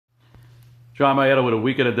John Maeda with a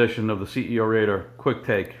weekend edition of the CEO Rater Quick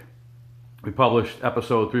Take. We published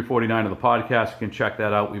episode 349 of the podcast. You can check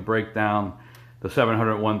that out. We break down the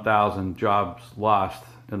 701,000 jobs lost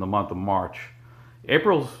in the month of March.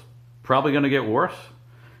 April's probably going to get worse.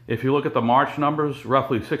 If you look at the March numbers,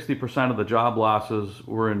 roughly 60% of the job losses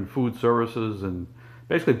were in food services and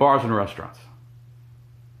basically bars and restaurants.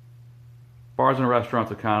 Bars and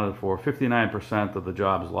restaurants accounted for 59% of the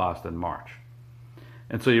jobs lost in March.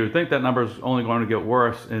 And so you would think that number is only going to get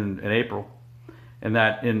worse in April, and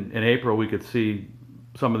that in April we could see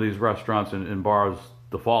some of these restaurants and bars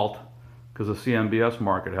default because the CMBS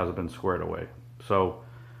market hasn't been squared away. So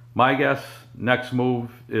my guess, next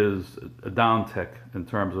move is a downtick in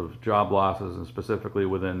terms of job losses, and specifically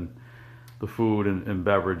within the food and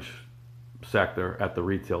beverage sector at the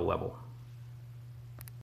retail level.